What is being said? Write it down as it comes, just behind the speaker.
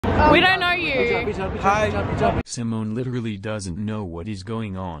We don't know you. Hi. Simone literally doesn't know what is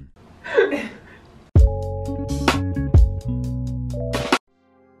going on.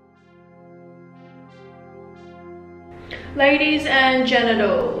 Ladies and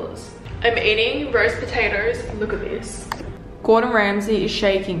genitals. I'm eating roast potatoes. Look at this. Gordon Ramsay is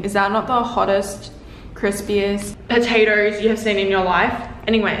shaking. Is that not the hottest, crispiest potatoes you have seen in your life?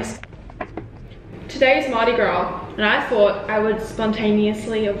 Anyways, today's Mardi Gras, and I thought I would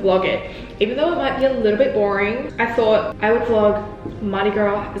spontaneously vlog it. Even though it might be a little bit boring, I thought I would vlog Mardi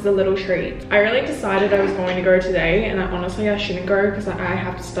Gras as a little treat. I really decided I was going to go today, and honestly I shouldn't go because I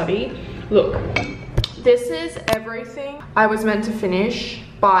have to study. Look, this is everything I was meant to finish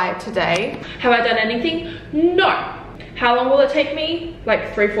by today. Have I done anything? No. How long will it take me?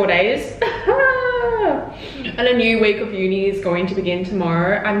 Like 3-4 days. And a new week of uni is going to begin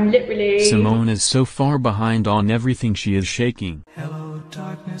tomorrow. I'm literally... Simone is so far behind on everything, she is shaking. Hello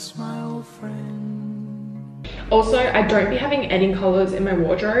darkness, my old friend. Also, I don't be having any colors in my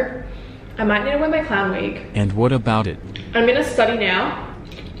wardrobe. I might need to wear my clown wig. And what about it? I'm gonna study now.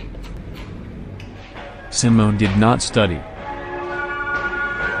 Simone did not study.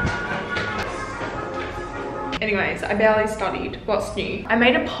 Anyways, I barely studied. What's new? I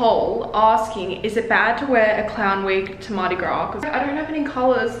made a poll asking, is it bad to wear a clown wig to Mardi Gras? Because I don't have any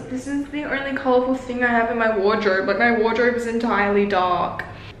colors. This is the only colorful thing I have in my wardrobe. Like, my wardrobe is entirely dark.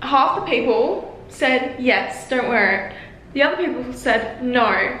 Half the people said, yes, don't wear it. The other people said,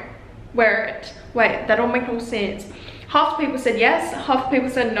 no, wear it. Wait, that don't make no sense. Half the people said yes, half the people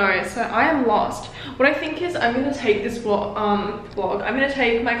said no, so I am lost. What I think is I'm gonna take this vlog, I'm gonna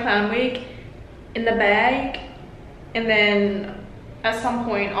take my clown wig in the bag, and then at some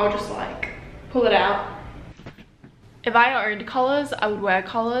point I'll just like pull it out. If I owned colors, I would wear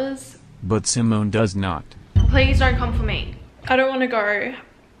colors. But Simone does not. Please don't come for me. I don't want to go.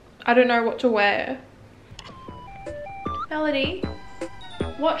 I don't know what to wear. Melody,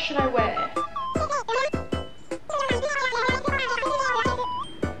 what should I wear?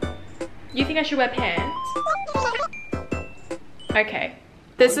 You think I should wear pants? Okay.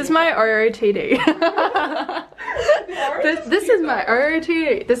 This is my OOTD. this is my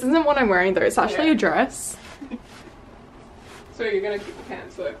OOTD. This isn't what I'm wearing though. It's actually a dress. So you're gonna keep the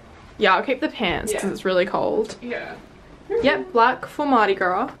pants though? Yeah, I'll keep the pants because it's really cold. Yeah. Yep, black for Mardi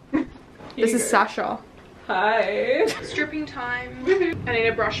Gras. This is Sasha. Hi. Stripping time. I need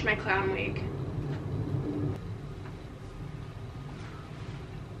to brush my clown wig.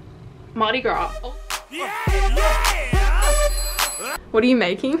 Mardi Gras. Oh. What are you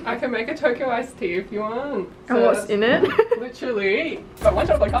making? I can make a Tokyo iced tea if you want. So and what's in it? Literally. But 1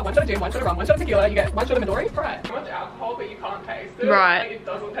 shot of vodka, 1 shot of gin, 1 shot of rum, 1 shot of tequila, you get 1 shot of Midori, right? Too much alcohol, but you can't taste it. Right. Like, it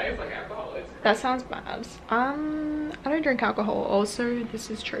doesn't taste like alcohol. It's that sounds bad. I don't drink alcohol. Also, this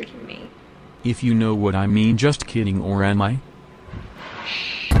is choking me. If you know what I mean, just kidding, or am I?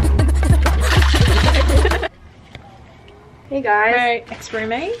 Hey guys. Hey.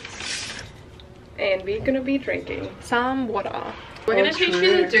 Ex-roommates. And we're gonna be drinking some water. We're gonna teach true.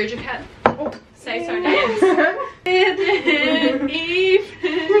 you the Doja Cat. Oh, say so dance. Didn't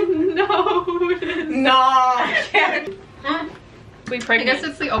even notice. No, I can't. We pregnant. I guess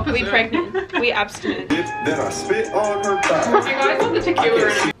it's the opposite. We pregnant. We abstinent. Then I spit on her thigh. Do you guys want the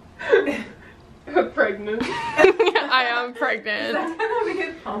tequila? Pregnant. I am pregnant.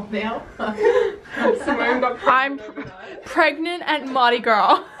 I'm pregnant at Mardi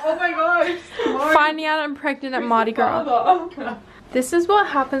Gras. Oh my gosh. Finding out I'm pregnant at Mardi Gras. This is what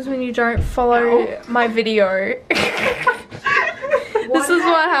happens when you don't follow my video. This is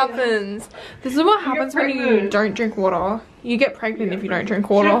what happens. This is what happens when you don't drink water. You get pregnant if you don't drink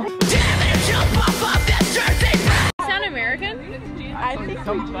water. Sound American? I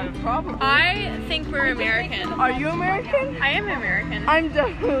think we're American. Are you American? I am American. I'm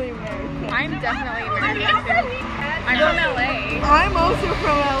definitely American. I'm definitely American. I'm from LA. I'm also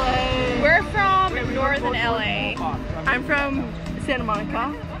from LA. We're from northern LA. I'm from Santa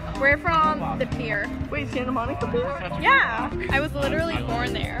Monica. We're from the pier. Wait, Santa Monica pier? Yeah, I was literally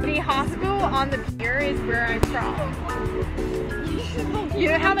born there. The hospital on the pier is where I'm from. You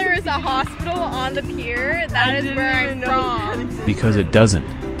know how there is a hospital on the pier? That is where I'm from. Because it doesn't.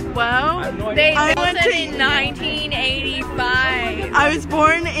 Well, they built it in 1985. I was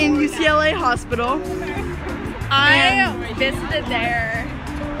born in UCLA Hospital. I visited there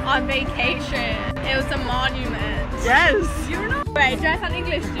on vacation. It was a monument. Yes. Wait, do I sound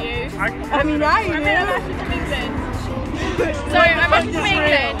English to you? I mean, I I'm actually from England. Sorry, I'm actually from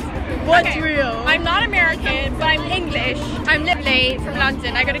England. What's Okay, real? I'm not American, but I'm English. I'm Lily from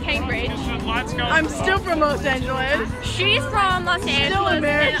London. I go to Cambridge. I'm still from Los Angeles. She's from Los Angeles,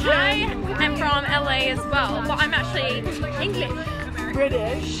 American. and I am from LA as well. But I'm actually English.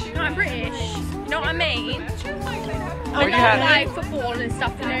 British. No, I'm British. You know what I mean? I Okay. don't like football and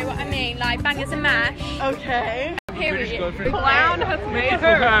stuff, you know what I mean? Like bangers and mash. Okay. Period. The clown has made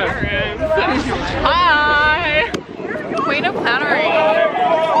her appearance. Hi! Queen of clownery.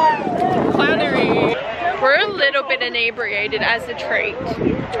 Clownery. We're a little bit inebriated as a treat.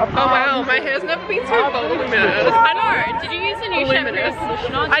 Oh wow, my hair's never been so voluminous. I know. Did you use a new shampoo or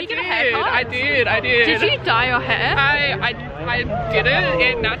conditioner? Did you get a haircut? I did. Did you dye your hair? I did it.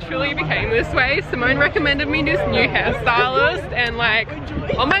 It naturally became this way. Simone recommended me this new hairstylist, and like,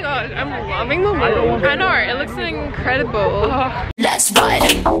 oh my god, I'm loving the look. I know. It looks incredible. Let's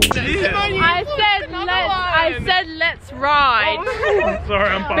ride. I said let's ride. Sorry,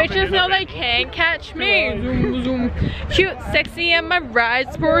 I'm bumping Bitches know they can't catch me. Zoom zoom. Cute, sexy, and my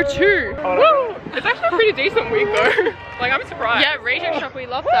ride's for two. Woo! It's actually a pretty decent wig though. Like, I'm surprised. Yeah, Raging Shop, we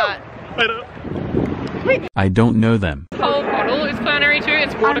love that. I don't know them. Whole bottle is clannery too.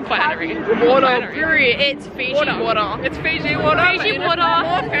 It's water clannery. Water, period. It's Fiji water. It's Fiji water. Fiji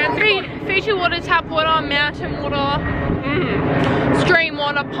water. Fiji water, tap water, mountain water, stream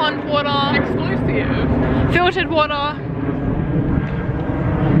water, pond water, Exclusive. filtered water.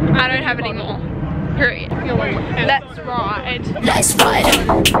 I don't have any more. Period. Let's ride. Let's ride.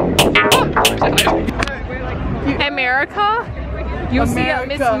 America. You'll see at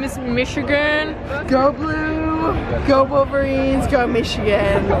America. Miss Michigan. Go Blue. Go Wolverines. Go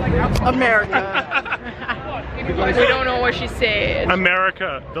Michigan. America. We don't know what she said.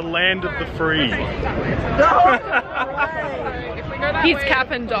 America, the land of the free. He's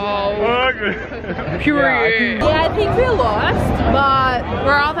cap and doll. Okay. Period. Yeah, I think we lost, but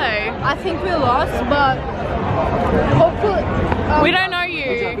Where are they? I think we lost, but hopefully. We don't know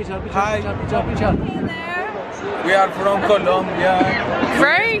you. Hi. We are from Colombia.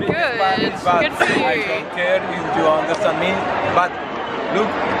 Very good. But Good for I you. don't care if you understand me. But look.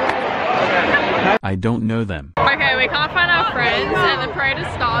 I don't know them. Okay, we can't find our friends, and the parade has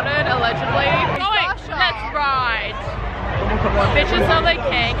started, allegedly. Going, let's ride. Bitches know they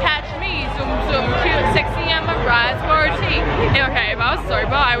can't catch me. Zoom zoom, cute, sexy, and my ride's for a tea. Okay, if I was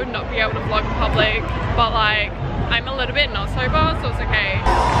sober, I would not be able to vlog in public, but like, I'm a little bit not sober, so it's okay.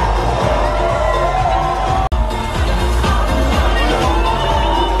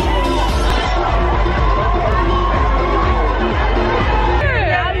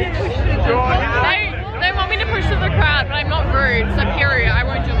 They want me to push through the crowd, but I'm not rude, so period, I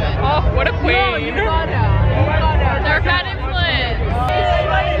won't do it. Oh, what a queen. No, you gotta. They're a bad influence.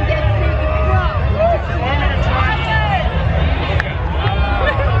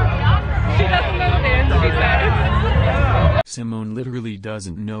 She doesn't know the dance, she says. Simone literally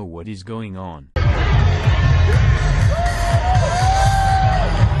doesn't know what is going on.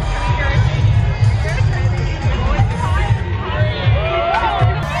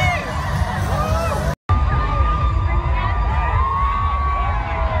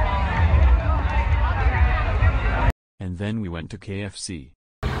 And then we went to KFC.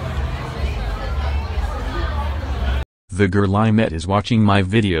 The girl I met is watching my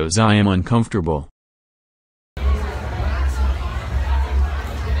videos. I am uncomfortable. Fuck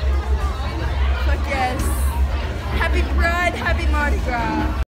yes. Happy Pride, happy Mardi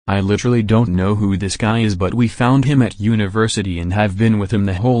Gras. I literally don't know who this guy is, but we found him at university and have been with him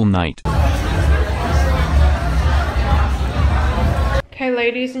the whole night. Okay,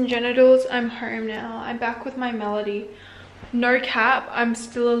 ladies and genitals, I'm home now. I'm back with my melody. No cap, I'm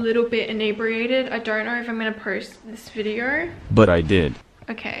still a little bit inebriated. I don't know if I'm gonna post this video. But I did.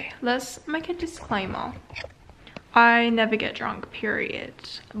 Okay, let's make a disclaimer. I never get drunk, period.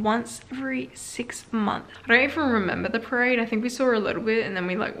 Once every 6 months. I don't even remember the parade. I think we saw a little bit and then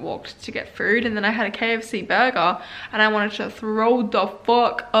we like walked to get food, and then I had a KFC burger and I wanted to throw the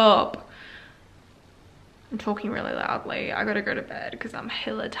fuck up. I'm talking really loudly. I gotta go to bed because I'm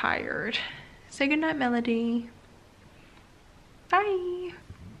hella tired. Say goodnight, Melody. Bye.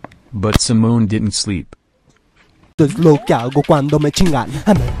 But Simone didn't sleep. Es lo que hago cuando me chingan.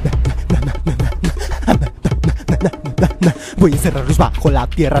 Voy a encerrarlos bajo la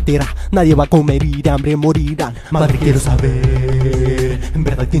tierra, nadie va a comer y de hambre morirán. Madre, quiero saber, en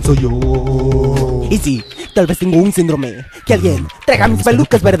verdad quién soy yo. Y sí, tal vez tengo un síndrome. Que alguien traiga mis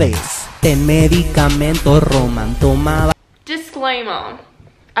pelucas verdes. Ten medicamento, Roman, toma. Disclaimer.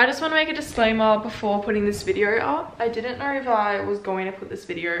 I just want to make a disclaimer before putting this video up. I didn't know if I was going to put this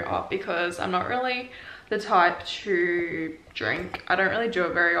video up because I'm not really the type to drink. I don't really do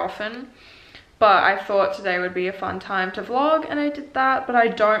it very often, but I thought today would be a fun time to vlog, and I did that. But I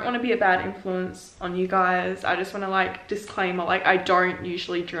don't want to be a bad influence on you guys. I just want to like disclaimer, like I don't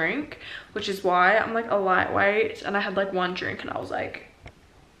usually drink, which is why I'm like a lightweight, and I had like one drink and I was like,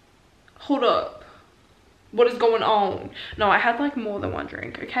 hold up, what is going on? No, I had like more than one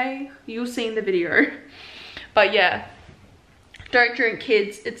drink, okay? You'll see in the video. But yeah, don't drink,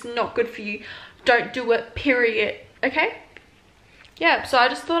 kids. It's not good for you. Don't do it, period. Okay? Yeah, so I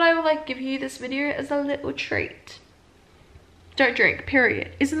just thought I would like give you this video as a little treat. Don't drink,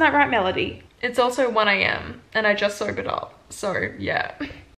 period. Isn't that right, Melody? It's also 1 AM and I just sobered up. So yeah.